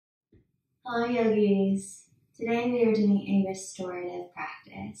Hello Yogis. Today we are doing a restorative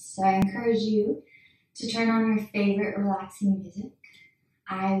practice. So I encourage you to turn on your favorite relaxing music.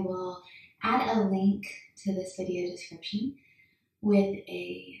 I will add a link to this video description with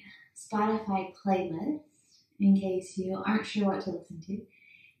a Spotify playlist in case you aren't sure what to listen to.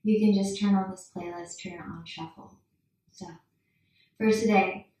 You can just turn on this playlist, turn it on shuffle. So for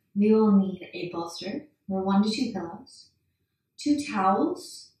today, we will need a bolster or 1 to 2 pillows, 2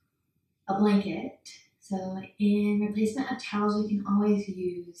 towels, a blanket. So in replacement of towels, we can always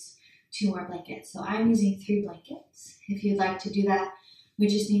use 2 more blankets. So I'm using 3 blankets. If you'd like to do that, we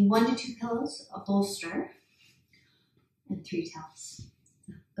just need 1 to 2 pillows, a bolster, and 3 towels.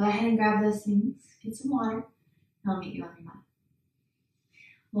 So go ahead and grab those things, get some water, and I'll meet you on your mat.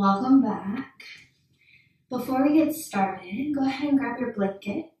 Welcome back. Before we get started, go ahead and grab your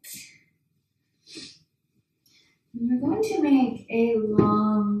blanket. We're going to make a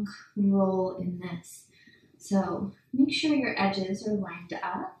long roll in this. So make sure your edges are lined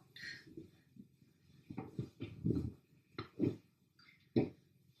up.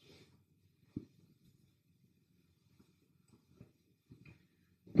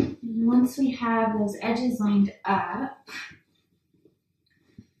 And once we have those edges lined up,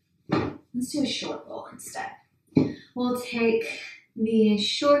 let's do a short roll instead. We'll take the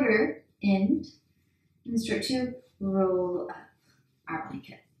shorter end and start to roll up our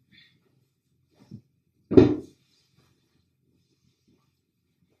blanket.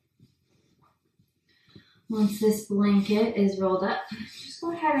 Once this blanket is rolled up, just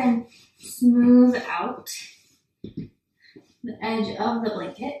go ahead and smooth out the edge of the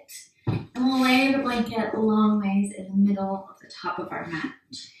blanket. And we'll lay the blanket long ways in the middle of the top of our mat.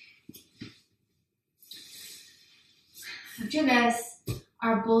 After this,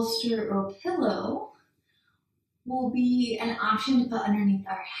 our bolster or pillow will be an option to put underneath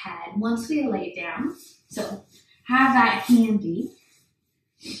our head once we lay down. So have that handy.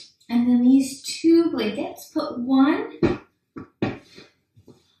 And then these 2 blankets, put one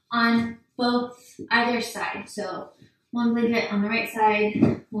on either side. So 1 blanket on the right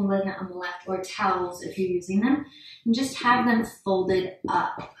side, 1 blanket on the left, or towels if you're using them. And just have them folded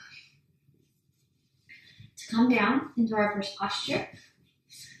up. To come down into our first posture,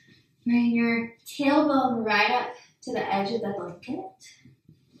 bring your tailbone right up to the edge of the blanket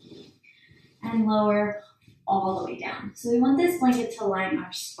and lower all the way down. So we want this blanket to line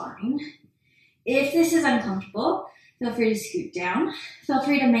our spine. If this is uncomfortable, feel free to scoot down. Feel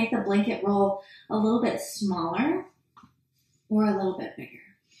free to make the blanket roll a little bit smaller or a little bit bigger.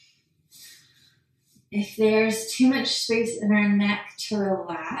 If there's too much space in our neck to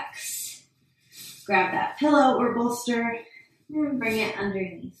relax, grab that pillow or bolster and bring it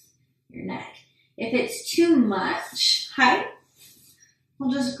underneath your neck. If it's too much height,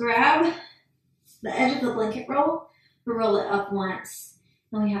 we'll just grab the edge of the blanket roll, roll it up once,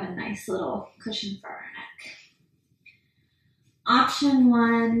 and we have a nice little cushion for our neck. Option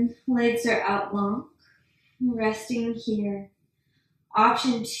 1, legs are out long, resting here.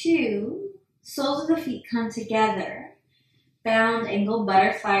 Option 2, soles of the feet come together, bound angle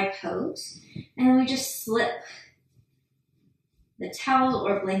butterfly pose, and then we just slip the towel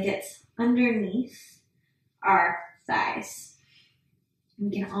or blankets underneath our thighs.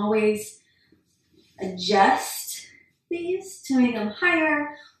 We can always adjust these to make them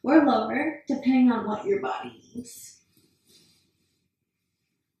higher or lower depending on what your body needs.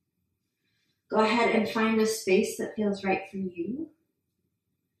 Go ahead and find a space that feels right for you.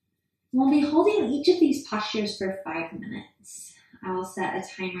 We'll be holding each of these postures for 5 minutes. I will set a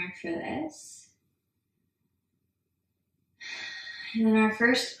timer for this. And then our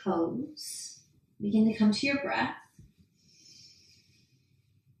first pose, begin to come to your breath.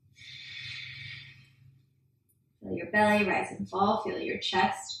 Feel your belly rise and fall. Feel your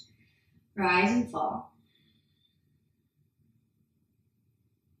chest rise and fall.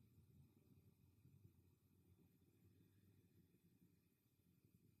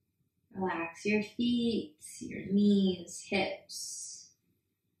 Relax your feet, your knees, hips.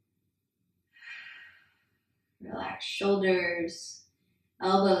 Relax shoulders,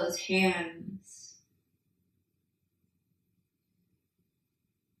 elbows, hands.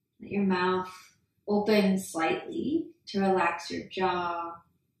 Let your mouth open slightly to relax your jaw.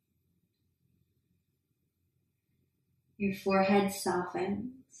 Your forehead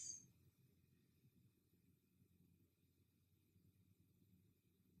softens.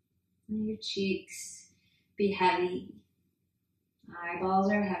 Let your cheeks be heavy. Eyeballs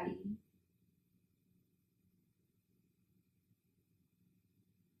are heavy.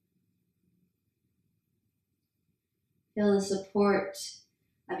 Feel the support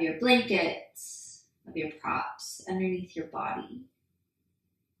of your blankets, of your props underneath your body.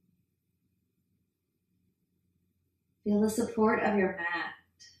 Feel the support of your mat.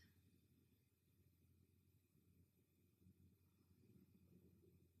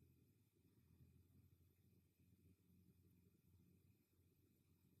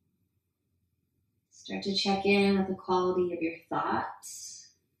 Start to check in with the quality of your thoughts.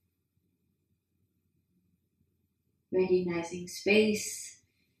 Recognizing space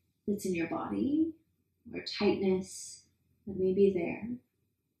that's in your body or tightness that may be there.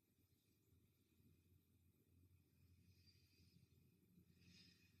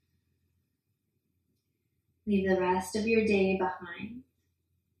 Leave the rest of your day behind.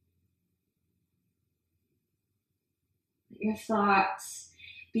 Let your thoughts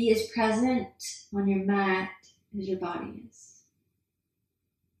be as present on your mat as your body is.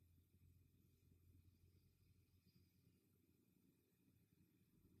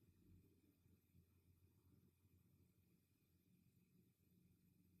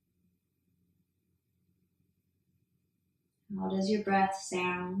 How does your breath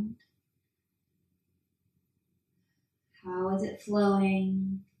sound? How is it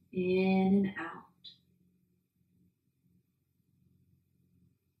flowing in and out?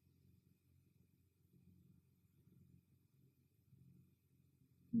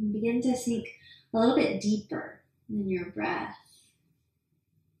 And begin to sink a little bit deeper in your breath.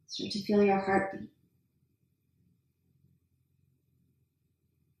 Start to feel your heartbeat.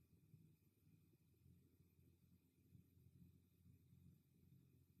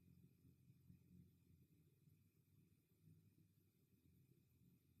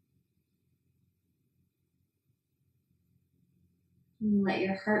 And let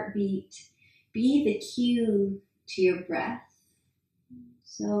your heartbeat be the cue to your breath.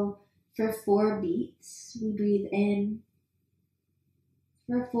 So for 4 beats, we breathe in.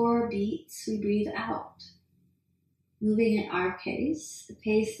 For 4 beats, we breathe out. Moving at our pace, the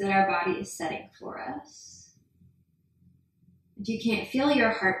pace that our body is setting for us. If you can't feel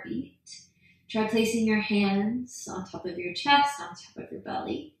your heartbeat, try placing your hands on top of your chest, on top of your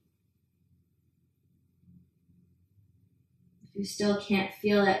belly. If you still can't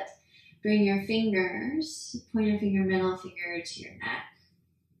feel it, bring your fingers, pointer finger, middle finger to your neck,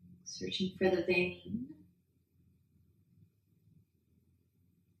 searching for the vein.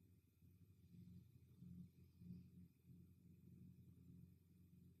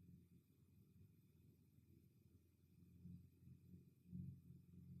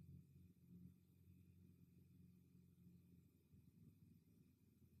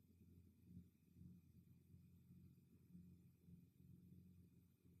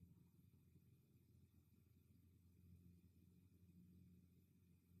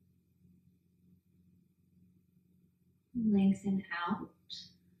 Lengthen out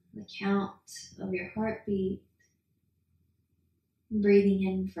the count of your heartbeat. Breathing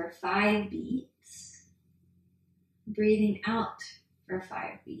in for 5 beats. Breathing out for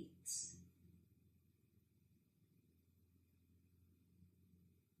 5 beats.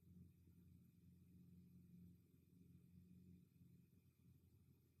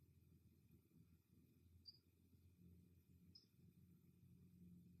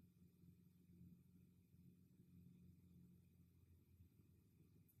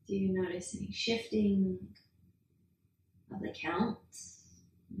 Do you notice any shifting of the count?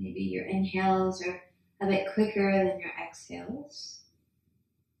 Maybe your inhales are a bit quicker than your exhales.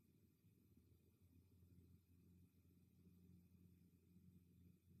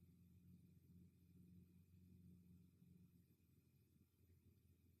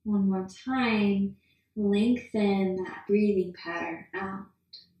 One more time, lengthen that breathing pattern out.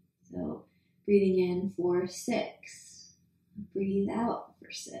 So breathing in for 6, breathe out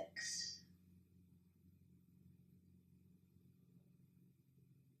for 6.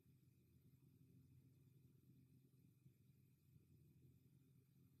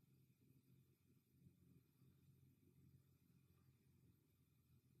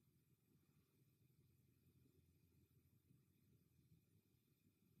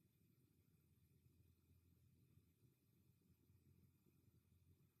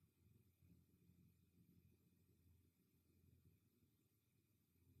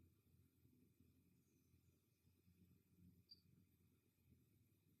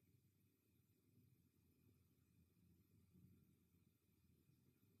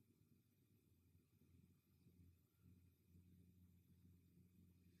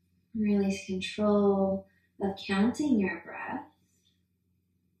 Release control of counting your breath.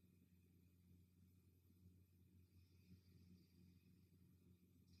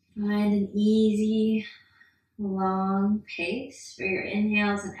 Find an easy, long pace for your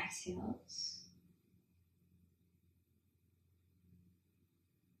inhales and exhales.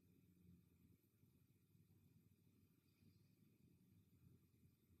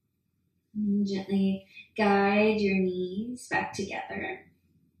 And gently guide your knees back together.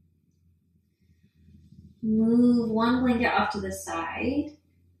 Move one blanket off to the side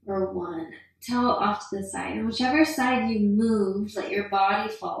or one towel off to the side. And whichever side you move, let your body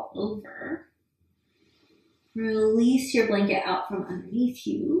fall over. Release your blanket out from underneath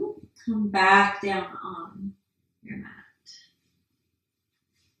you. Come back down on your mat.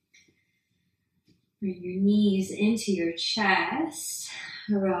 Bring your knees into your chest.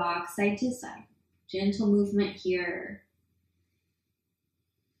 Rock side to side. Gentle movement here.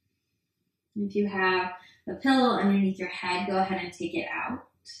 If you have a pillow underneath your head, go ahead and take it out.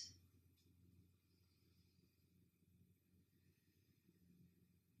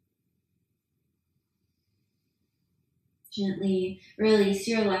 Gently release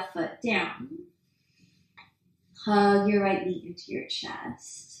your left foot down. Hug your right knee into your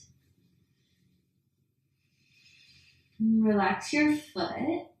chest. Relax your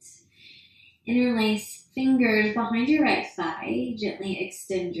foot. Interlace fingers behind your right thigh. Gently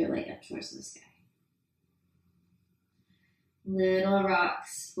extend your leg up towards the sky. Little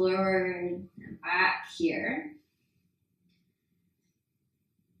rocks forward and back here.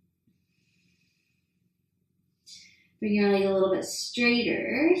 Bring your leg a little bit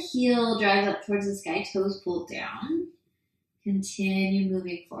straighter. Heel drives up towards the sky, toes pulled down. Continue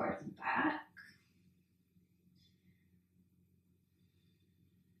moving forward and back.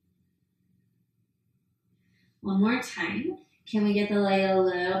 One more time. Can we get the leg a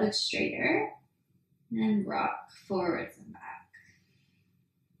little bit straighter? And rock forwards and back.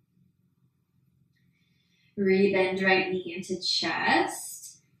 Rebend right knee into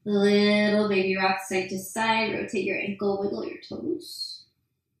chest. Little baby rock side to side. Rotate your ankle, wiggle your toes.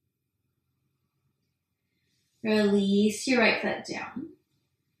 Release your right foot down.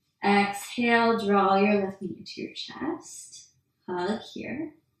 Exhale, draw your left knee into your chest. Hug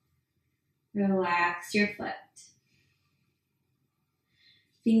here. Relax your foot.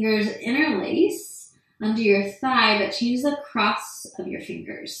 Fingers interlace under your thigh, but change the cross of your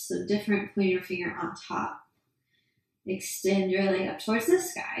fingers. So different pointer finger on top. Extend your leg up towards the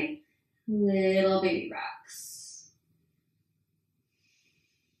sky. Little baby rocks.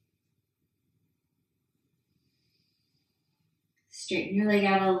 Straighten your leg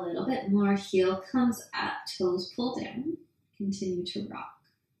out a little bit more. Heel comes up, toes pull down. Continue to rock.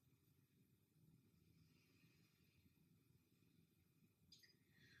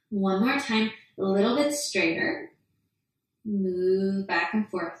 One more time, a little bit straighter. Move back and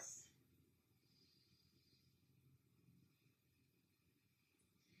forth.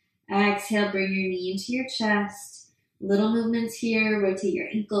 Exhale, bring your knee into your chest. Little movements here. Rotate your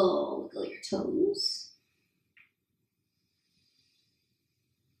ankle, wiggle your toes.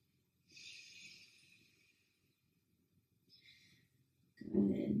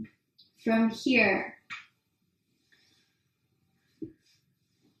 Good. From here,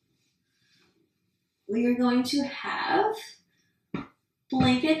 we are going to have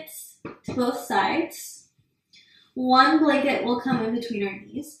blankets to both sides. One blanket will come in between our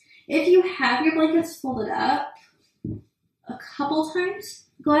knees. If you have your blankets folded up a couple times,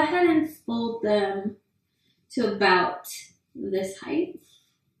 go ahead and fold them to about this height.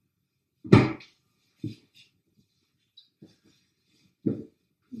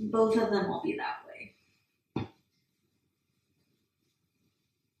 Both of them will be that way.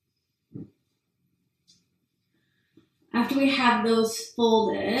 After we have those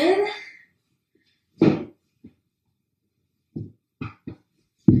folded,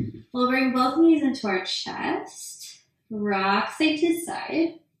 we'll bring both knees into our chest, rock side to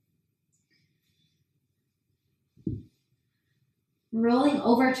side, rolling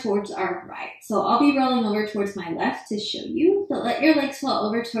over towards our right. So I'll be rolling over towards my left to show you, but let your legs fall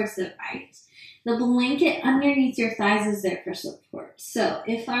over towards the right. The blanket underneath your thighs is there for support. So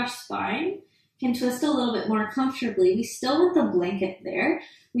if our spine can twist a little bit more comfortably, we still want the blanket there.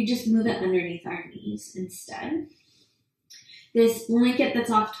 We just move it underneath our knees instead. This blanket that's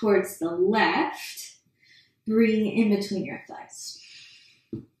off towards the left, bring in between your thighs.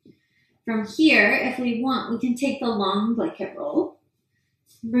 From here, if we want, we can take the long blanket roll,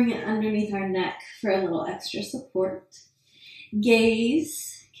 bring it underneath our neck for a little extra support.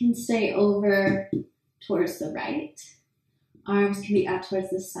 Gaze can stay over towards the right. Arms can be out towards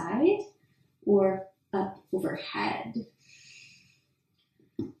the side or up overhead.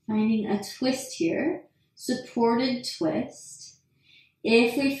 Finding a twist here, supported twist.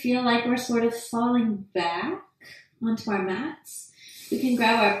 If we feel like we're sort of falling back, onto our mats. We can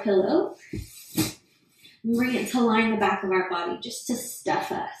grab our pillow and bring it to line the back of our body just to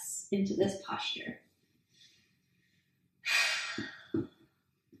stuff us into this posture.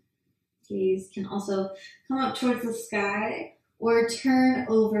 Gaze can also come up towards the sky or turn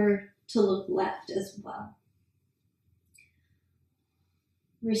over to look left as well.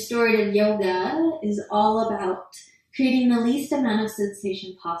 Restorative yoga is all about creating the least amount of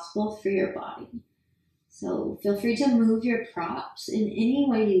sensation possible for your body. So feel free to move your props in any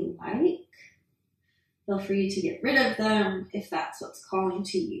way you like. Feel free to get rid of them if that's what's calling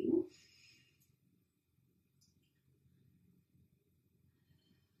to you.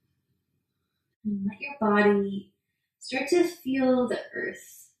 And let your body start to feel the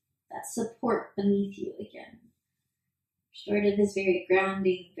earth, that support beneath you again. Restorative is very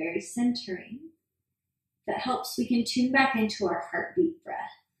grounding, very centering. That helps we can tune back into our heartbeat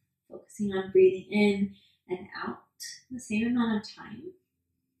breath, focusing on breathing in and out the same amount of time.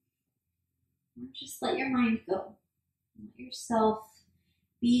 Or just let your mind go. Let yourself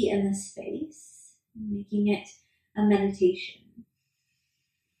be in this space, making it a meditation.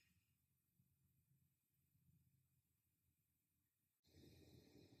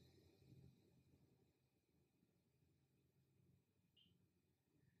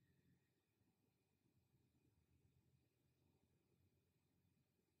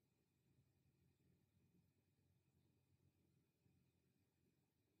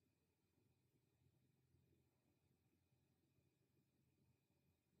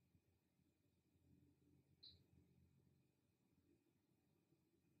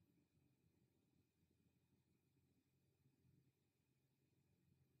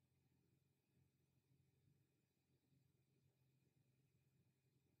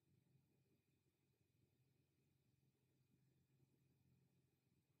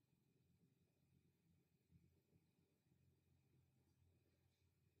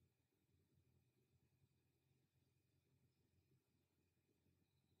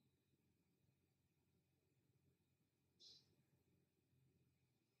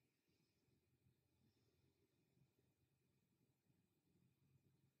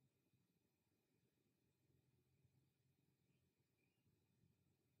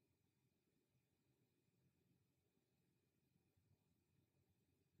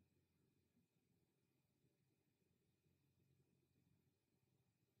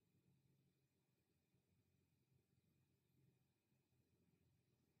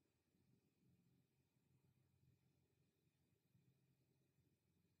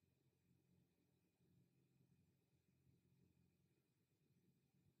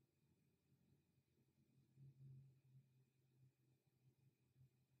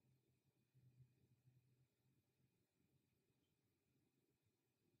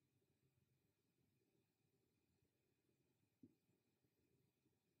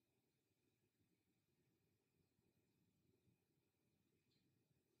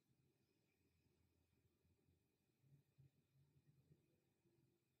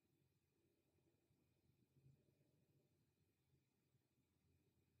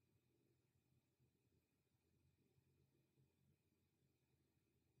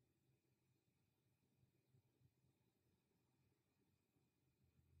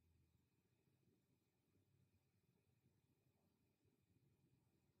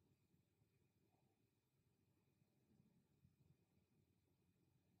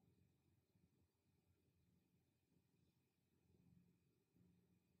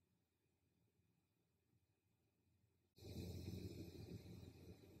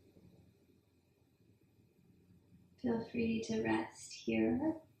 Feel free to rest here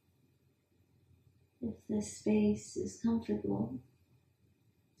if this space is comfortable.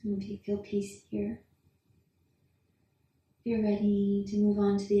 And if you feel peace here, if you're ready to move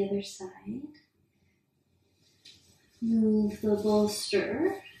on to the other side, move the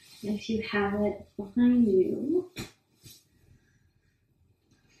bolster, if you have it, behind you.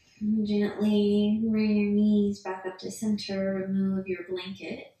 And gently bring your knees back up to center. Remove your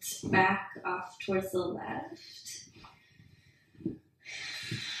blanket back off towards the left.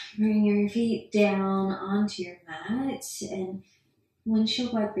 Bring your feet down onto your mat and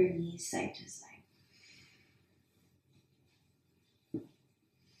windshield wipe your knees side to side.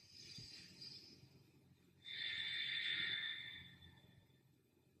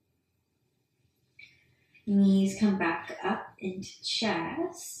 Knees come back up into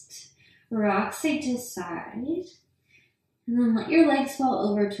chest. Rock side to side. And then let your legs fall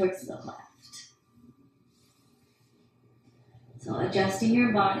over towards the left. So adjusting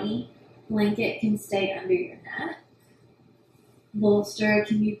your body, blanket can stay under your neck. Bolster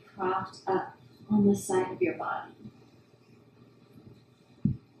can be propped up on the side of your body.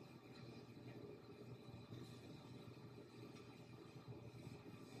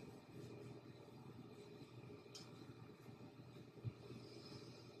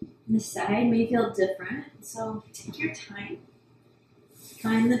 The side may feel different, so take your time.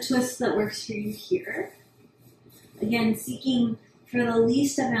 Find the twist that works for you here. Again, seeking for the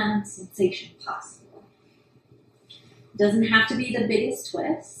least amount of sensation possible. It doesn't have to be the biggest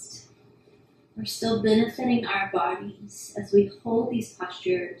twist. We're still benefiting our bodies as we hold these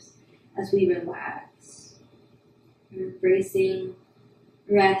postures, as we relax. We're embracing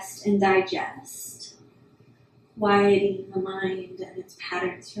rest and digest, quieting the mind and its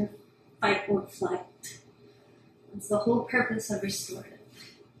patterns for fight or flight. That's the whole purpose of restorative.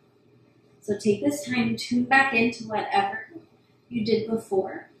 So take this time, tune back into whatever you did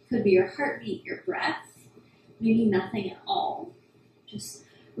before. Could be your heartbeat, your breath, maybe nothing at all. Just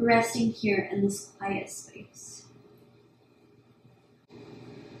resting here in this quiet space.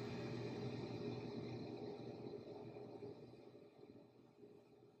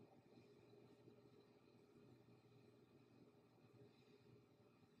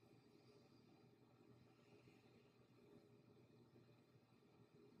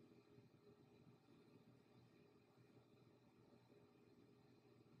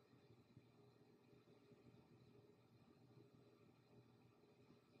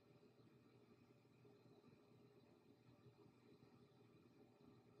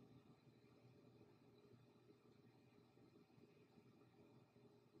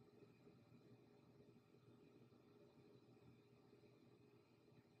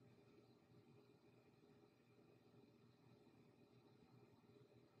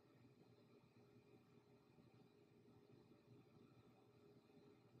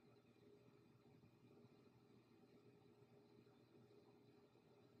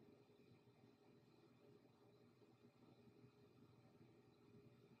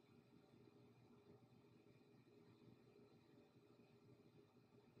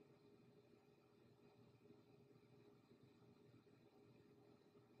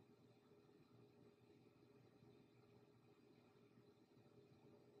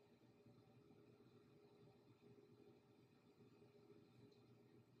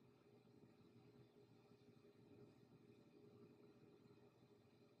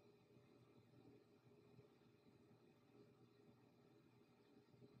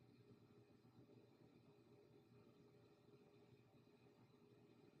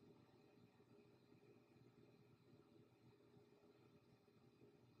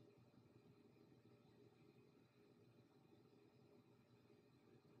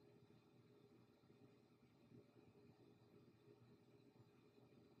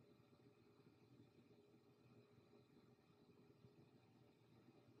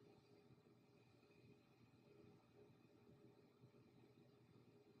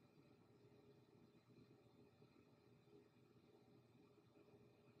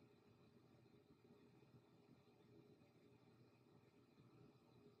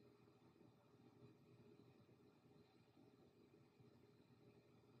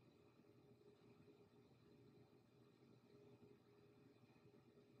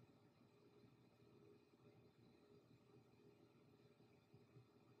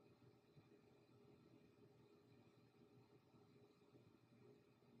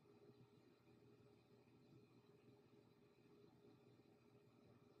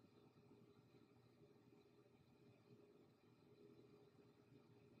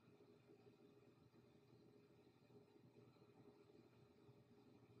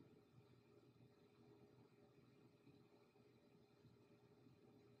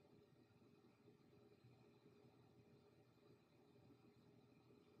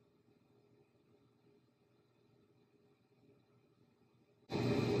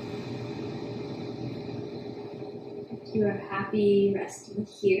 If you are happy resting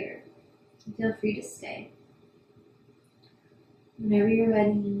here, feel free to stay. Whenever you're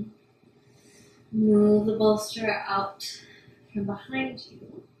ready, move the bolster out from behind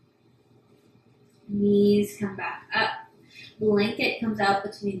you. Knees come back up. Blanket comes out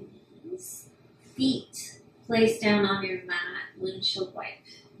between knees. Feet placed down on your mat, windshield wipe.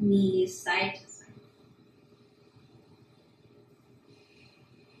 Knees side to side.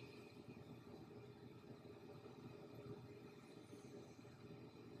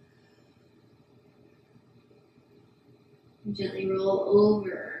 Gently roll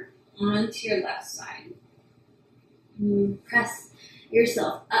over onto your left side. Press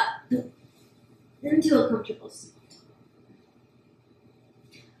yourself up into a comfortable seat.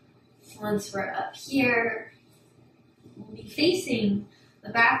 Once we're up here, we'll be facing the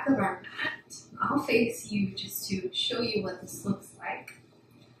back of our mat. I'll face you just to show you what this looks like.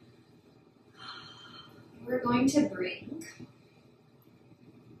 We're going to bring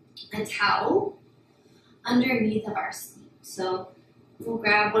a towel underneath of our seat. So We'll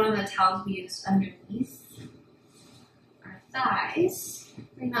grab one of the towels we used underneath our thighs.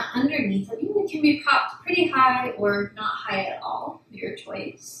 Bring that underneath of you. It can be propped pretty high or not high at all, your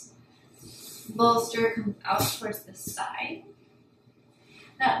choice. Bolster comes out towards the side.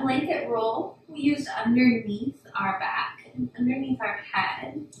 That blanket roll we used underneath our back and underneath our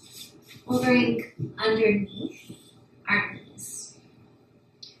head. We'll bring underneath our knees.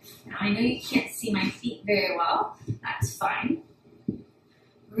 Now I know you can't see my feet very well. That's fine.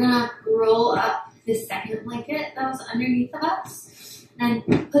 We're gonna roll up the second blanket that was underneath of us and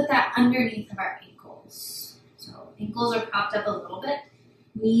put that underneath of our ankles. So ankles are propped up a little bit.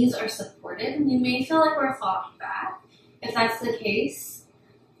 Knees are supported, and you may feel like we're falling back. If that's the case,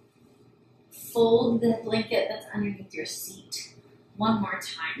 fold the blanket that's underneath your seat one more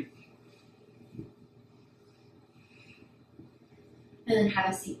time. And then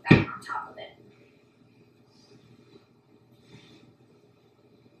have a seat back on top of it.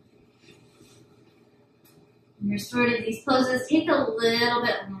 In restorative, these poses take a little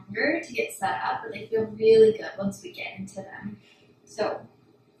bit longer to get set up, but they feel really good once we get into them. So,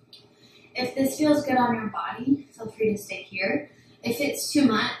 if this feels good on your body, feel free to stay here. If it's too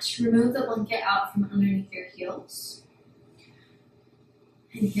much, remove the blanket out from underneath your heels.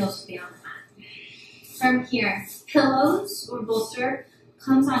 And heels will be on the mat. From here, pillows or bolster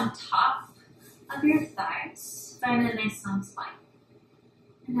comes on top of your thighs. Find a nice long spine.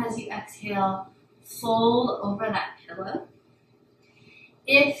 And as you exhale, fold over that pillow.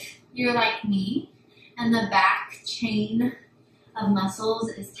 If you're like me and the back chain of muscles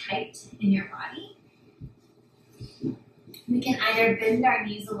is tight in your body, we can either bend our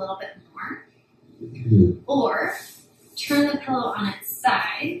knees a little bit more or turn the pillow on its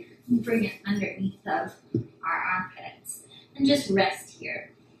side and bring it underneath of our armpits and just rest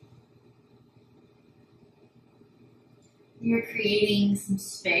here. You're creating some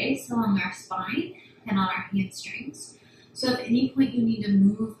space along our spine and on our hamstrings. So if at any point you need to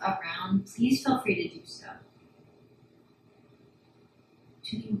move around, please feel free to do so.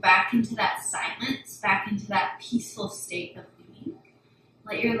 Tuning back into that silence, back into that peaceful state of being.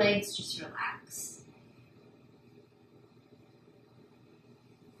 Let your legs just relax.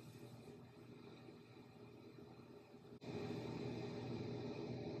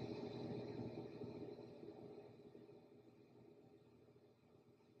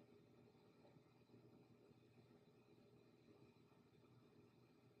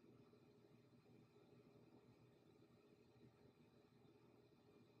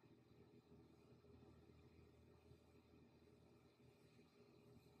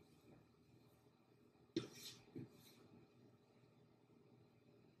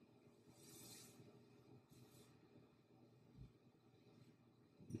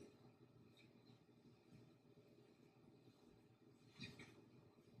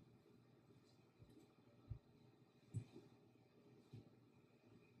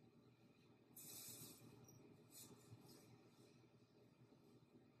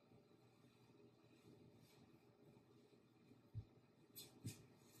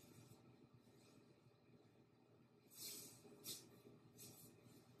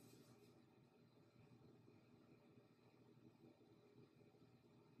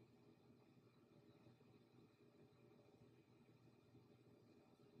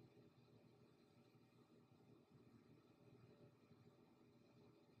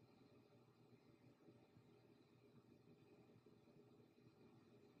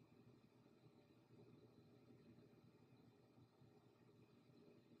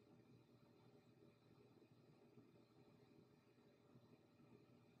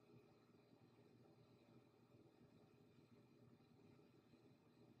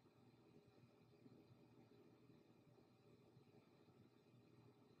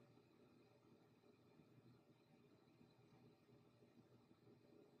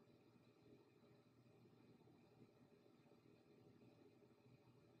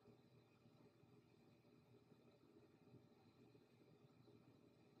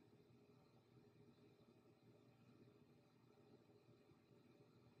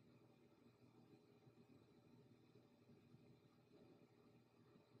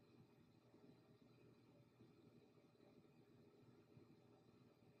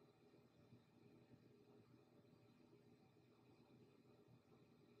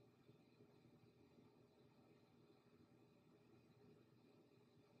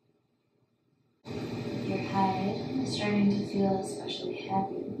 Your head is starting to feel especially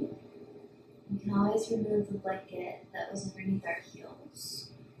heavy. You can always remove the blanket that was underneath our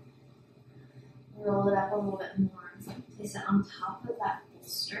heels. Roll it up a little bit more. Place it on top of that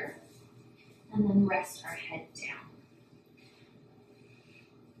bolster. And then rest our head down.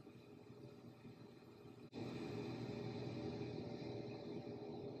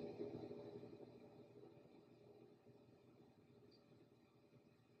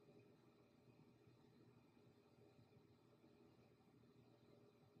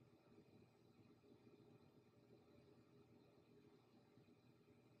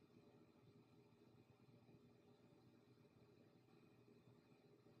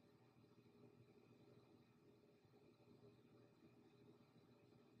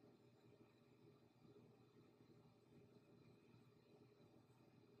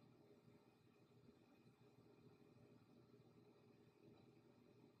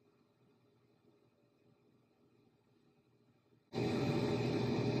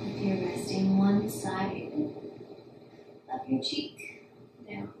 one side of your cheek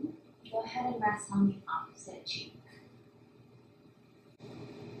down. Go ahead and rest on the opposite cheek.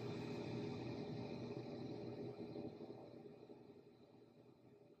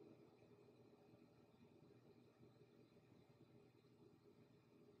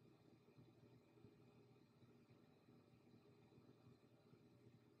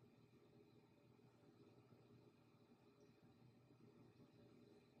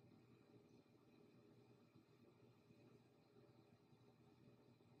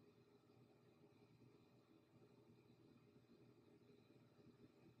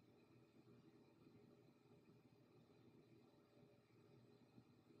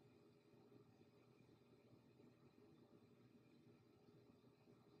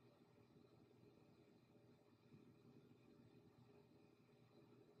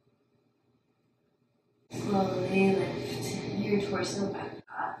 Slowly lift your torso back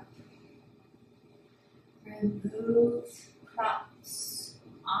up. Remove props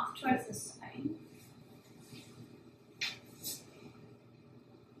off towards the side.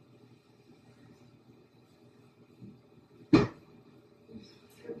 From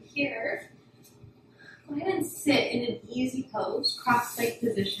here, go ahead and sit in an easy pose, cross-leg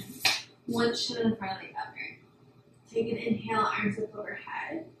position, one shin in front of the other. Take an inhale, arms up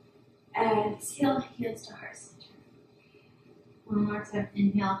overhead. Exhale, hands to heart center. One more time,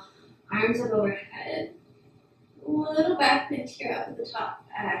 inhale, arms up overhead. A little back bend here up at the top.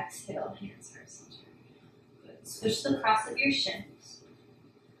 Exhale, hands heart center. Good. Switch the cross of your shins.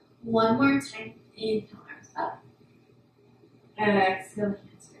 One more time, inhale, arms up. Exhale,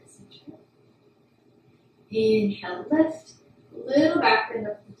 hands heart center. Inhale, lift. Little back bend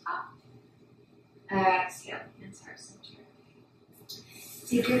up at the top. Exhale, hands heart center.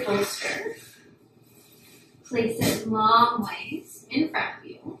 Take your bolster, place it long ways in front of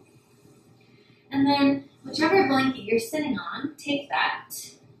you, and then whichever blanket you're sitting on, take that,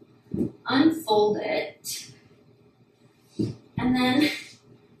 unfold it, and then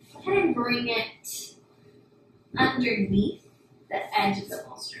go ahead and bring it underneath the edge of the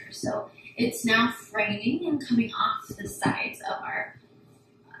bolster. So it's now framing and coming off the sides of our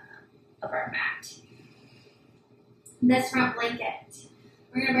mat. This front blanket,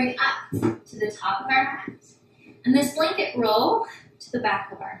 we're going to bring it up to the top of our mat. And this blanket roll to the back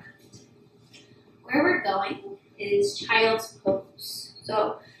of our mat. Where we're going is child's pose.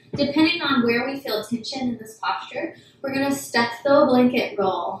 So depending on where we feel tension in this posture, we're going to stuff the blanket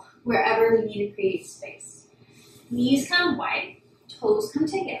roll wherever we need to create space. Knees come wide, toes come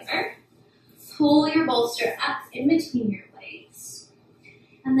together. Pull your bolster up in between your legs.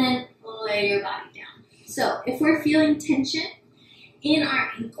 And then lay your body down. So if we're feeling tension in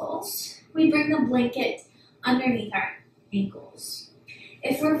our ankles, we bring the blanket underneath our ankles.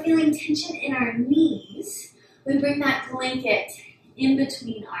 If we're feeling tension in our knees, we bring that blanket in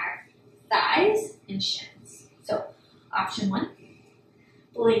between our thighs and shins. So option one,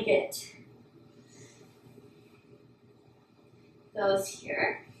 blanket goes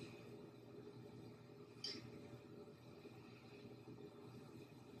here.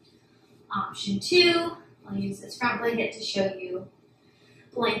 Option two, I'll use this front blanket to show you.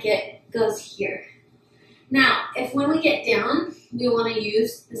 Blanket goes here. Now, if when we get down, we want to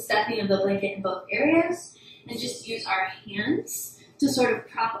use the stuffing of the blanket in both areas and just use our hands to sort of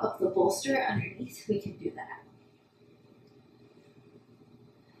prop up the bolster underneath, we can do that.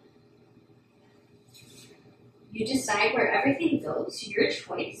 You decide where everything goes, your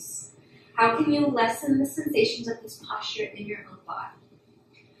choice. How can you lessen the sensations of this posture in your own body?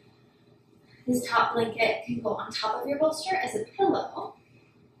 This top blanket can go on top of your bolster as a pillow,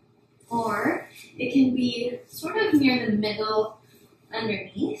 or it can be sort of near the middle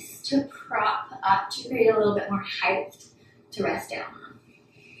underneath to prop up to create a little bit more height to rest down on.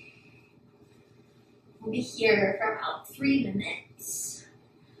 We'll be here for about 3 minutes.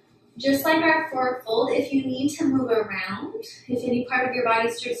 Just like our forward fold, if you need to move around, if any part of your body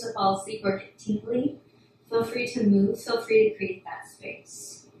starts to fall asleep or get tingly, feel free to move, feel free to create that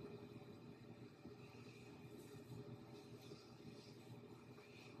space.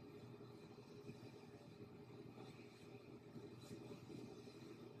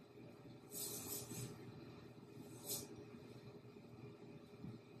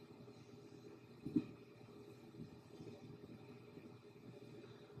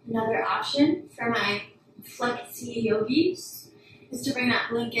 Another option for my flexi yogis is to bring that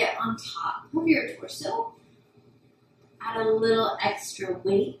blanket on top of your torso. Add a little extra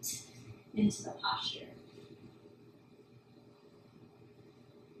weight into the posture.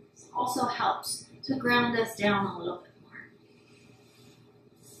 This also helps to ground us down a little bit more.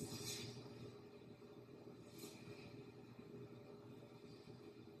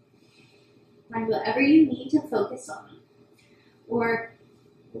 Find whatever you need to focus on, or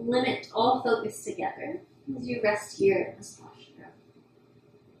limit all focus together as you rest here in this posture.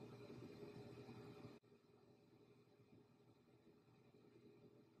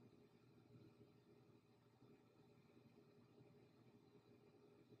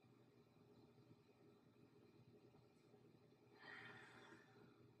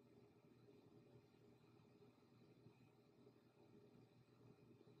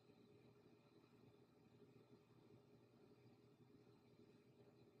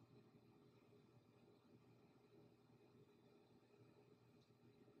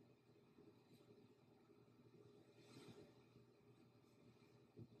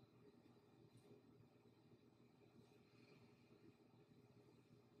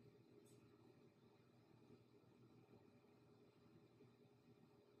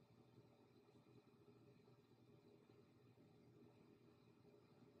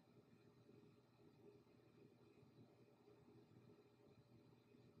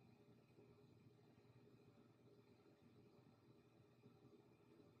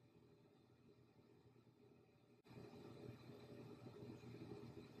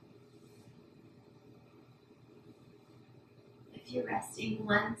 If you're resting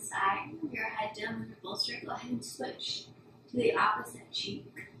one side of your head down on your bolster, go ahead and switch to the opposite cheek.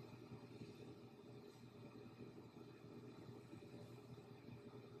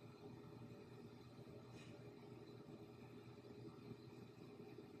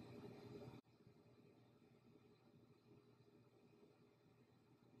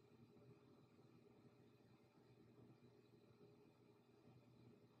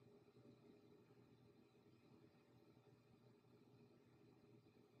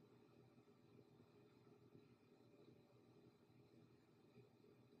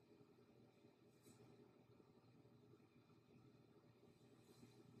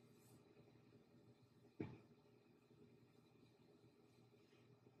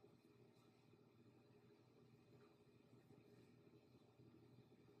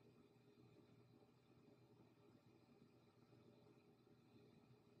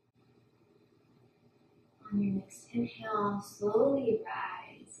 On your next inhale, slowly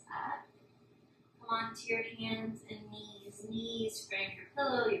rise up. Come onto your hands and knees. Knees frame your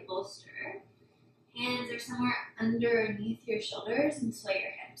pillow, your bolster. Hands are somewhere underneath your shoulders and sway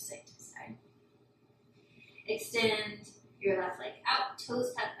your hips side to side. Extend your left leg out,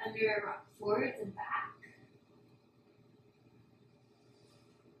 toes tucked under, rock forwards and back.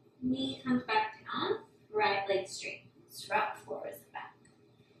 Knee comes back down, right leg straightens, rock forwards and back.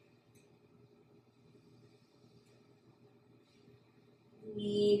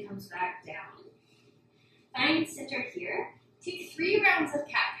 Knee comes back down. Find center here. Take 3 rounds of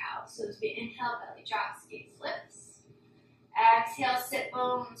cat-cow. So as we inhale, belly drops, gaze lifts. Exhale, sit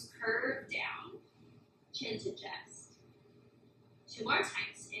bones curve down. Chin to chest. 2 more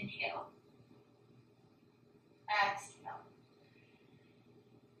times. Inhale. Exhale.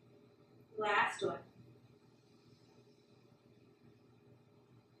 Last one.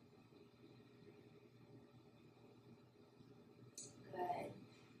 Good.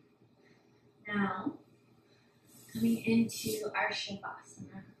 Now, coming into our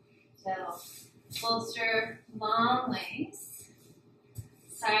Shavasana. So, bolster long legs,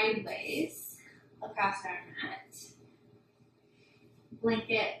 sideways across our mat.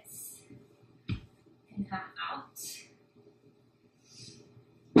 Blankets can come out.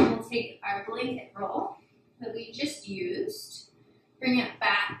 We'll take our blanket roll that we just used, bring it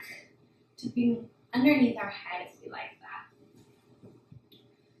back to being underneath our head if we like that.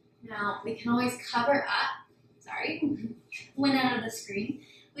 Now, we can always cover up. Went out of the screen.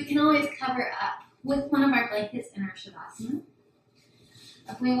 We can always cover up with one of our blankets in our Shavasana.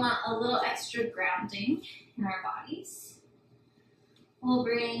 If we want a little extra grounding in our bodies, we'll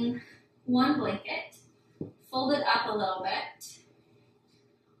bring one blanket, fold it up a little bit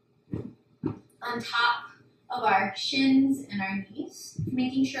on top of our shins and our knees,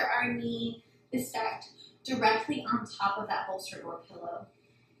 making sure our knee is stacked directly on top of that bolster or pillow.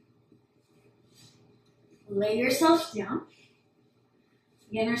 Lay yourself down.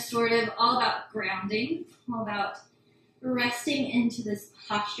 Again, restorative, all about grounding, all about resting into this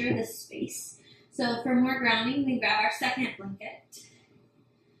posture, this space. So for more grounding, we grab our second blanket.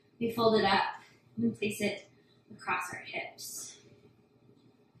 We fold it up and place it across our hips.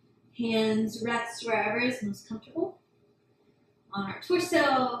 Hands rest wherever is most comfortable. On our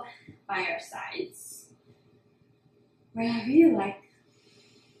torso, by our sides. Wherever you like.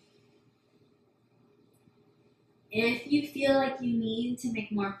 If you feel like you need to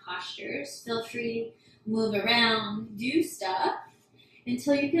make more postures, feel free to move around, do stuff.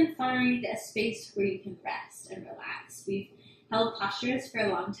 until you can find a space where you can rest and relax. We've held postures for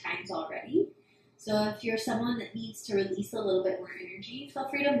long times already. So if you're someone that needs to release a little bit more energy, feel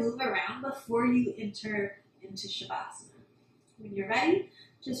free to move around before you enter into Shavasana. When you're ready,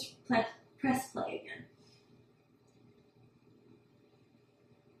 just press play again.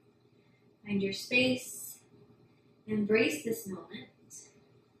 Find your space, embrace this moment,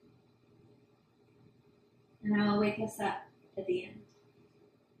 and I will wake us up at the end.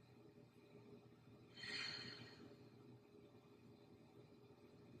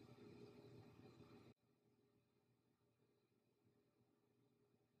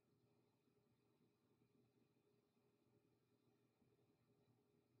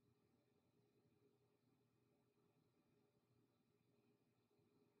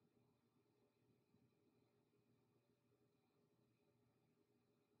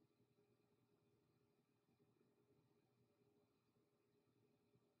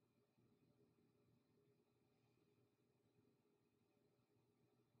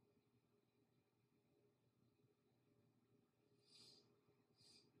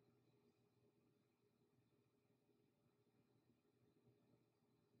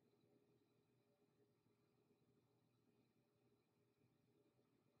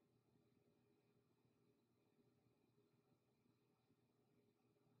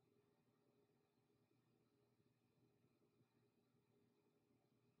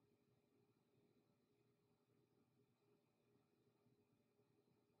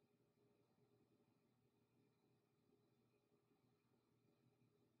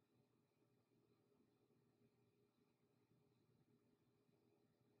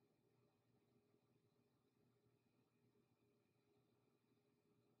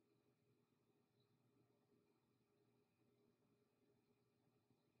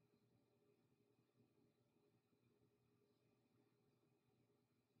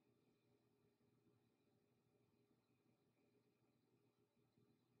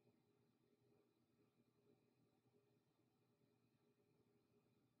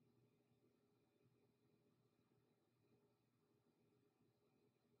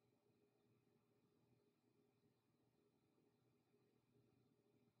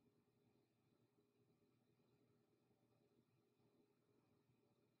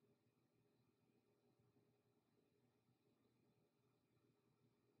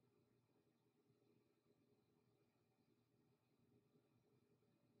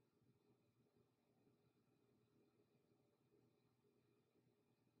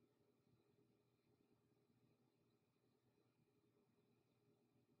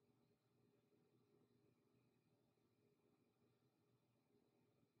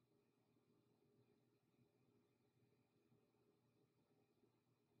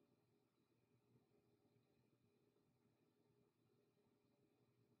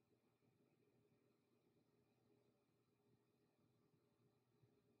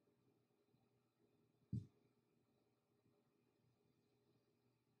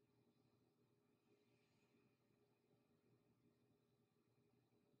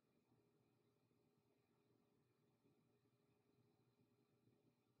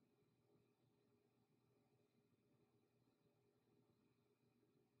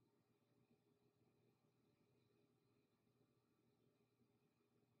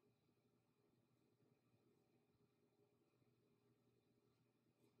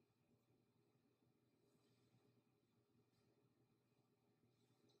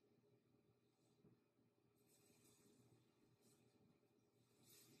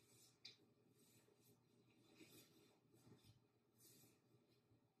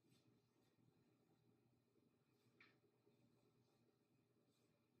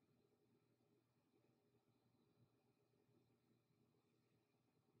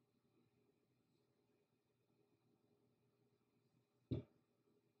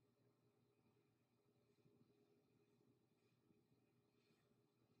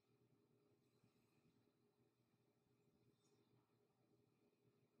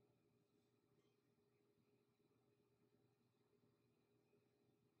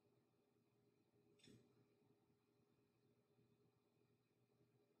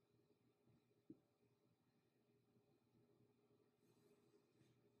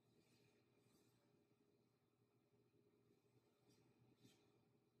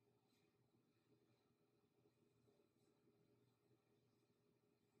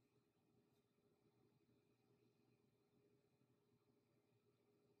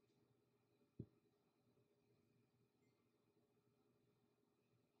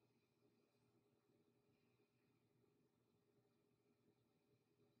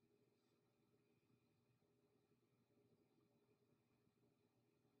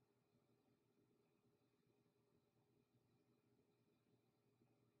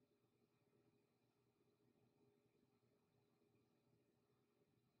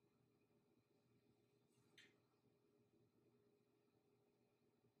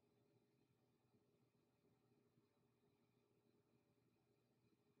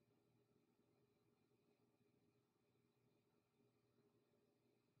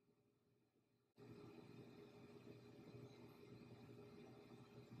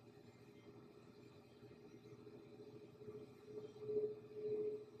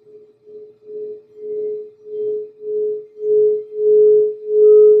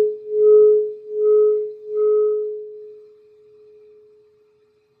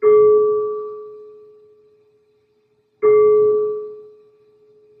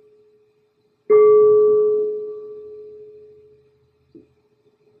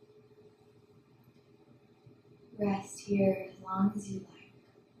 here as long as you like.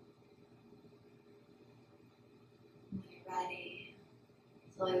 When you're ready,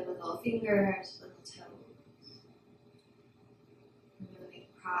 slowly wiggle fingers, wiggle toes. Removing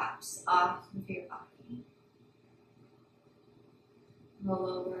props off of your body. Roll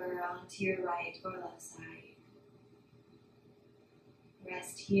over onto your right or left side.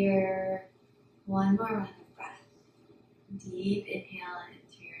 Rest here. One more round of breath. Deep inhale in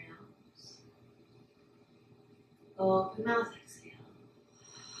through your nose. Open mouth exhale.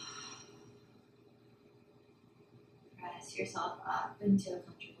 Press yourself up into a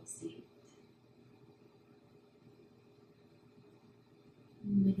comfortable seat.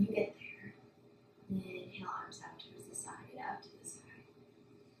 And when you get there, inhale arms out towards the side, out to the side.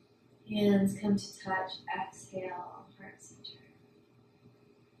 Hands come to touch, exhale, heart center.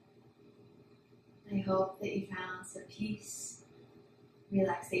 I hope that you found some peace,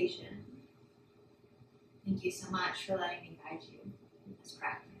 relaxation. Thank you so much for letting me guide you in this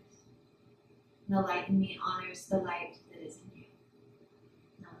practice. The light in me honors the light